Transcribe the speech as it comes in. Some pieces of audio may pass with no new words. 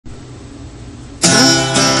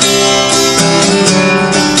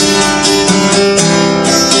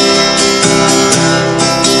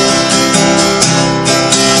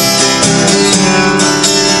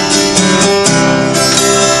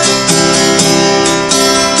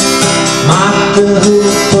off the hook,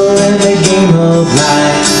 pulling the game of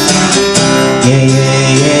life. Yeah, yeah,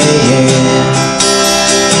 yeah, yeah.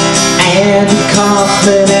 Andy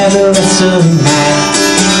Kaufman and the wrestling match.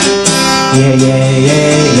 Yeah, yeah,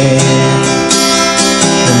 yeah, yeah.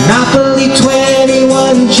 Monopoly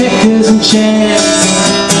 21, checkers and chess.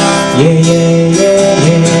 Yeah, yeah, yeah,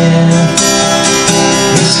 yeah.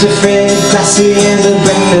 Mr. Fred Glassy and the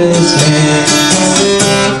Breakfast Man.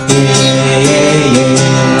 Yeah, yeah, yeah.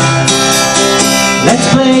 Let's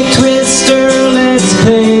play Twister, let's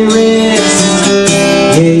play Risk.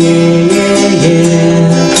 Yeah, yeah, yeah, yeah.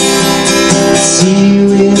 See you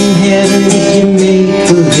in heaven if you make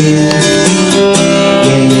believe.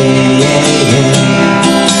 Yeah, yeah, yeah, yeah.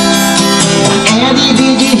 Andy,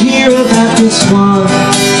 did you hear about this one?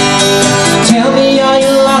 Tell me, are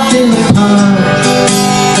you locked in the pond?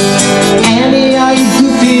 Andy, are you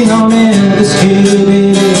goofing on Elvis? Hey,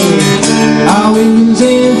 baby, are we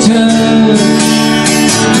losing touch?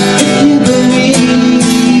 If you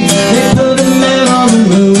believe they put a man on the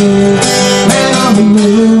moon, man on the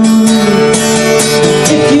moon.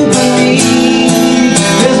 If you believe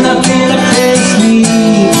there's nothing up their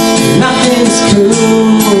sleeve, nothing's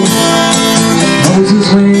cool. Moses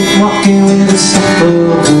went walking with a staff of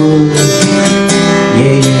wood.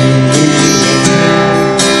 Yeah, yeah, yeah.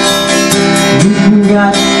 Newton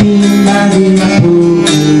got beaten by the apple.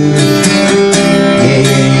 Yeah,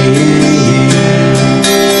 yeah, yeah.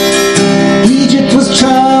 Egypt was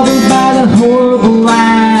troubled by the horrible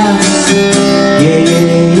lies. Yeah,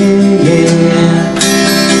 yeah, yeah, yeah.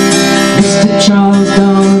 Mr. Charles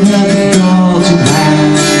don't have the gall to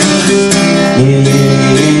hide. Yeah, yeah,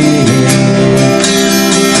 yeah, yeah.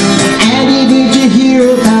 Andy, did you hear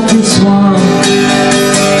about this one?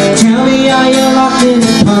 Tell me, are you locked in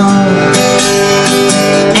the pond?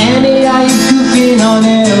 Andy, are you goofing on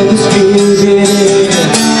Elvis music?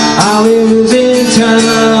 Are we losing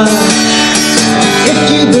touch? If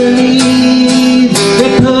you believe they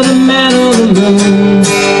put a man on the moon,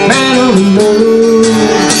 man on the moon.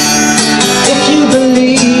 If you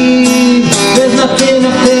believe there's nothing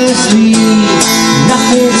up their sleeve,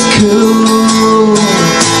 nothing's cool.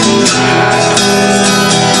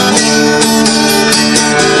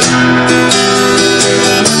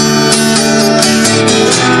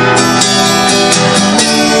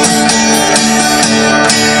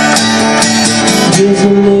 Here's a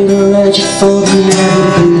little legend for the never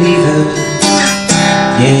believers.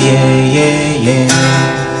 Yeah, yeah, yeah, yeah.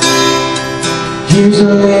 Here's a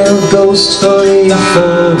little ghost for the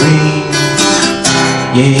offering.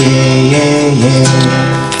 Yeah, yeah, yeah.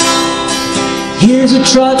 Here's a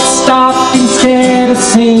truck stop instead of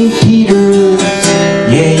St. Peter's.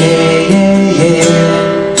 Yeah, yeah, yeah, yeah.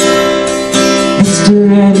 Mr.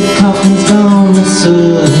 Andy Kaufman's gone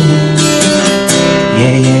missing.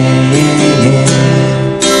 Yeah, yeah, yeah, yeah.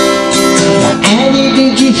 Now, Andy,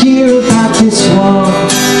 did you hear about this one?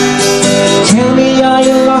 Tell me, are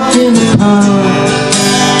you locked in the pond?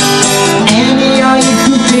 Andy, are you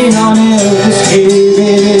goofing on Elvis? Hey,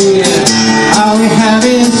 baby, are we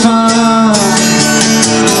having fun?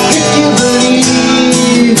 If you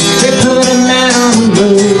believe they put a man on the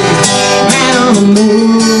moon, man on the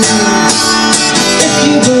moon. If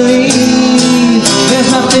you believe there's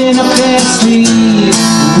nothing up their sleeve,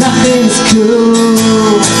 nothing's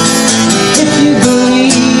cool. If you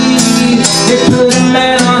believe they put a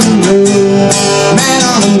man on the moon, man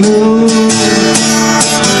on the moon.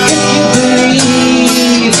 If you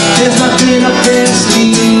believe there's nothing up their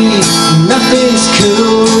sleeve, nothing's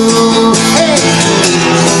cool.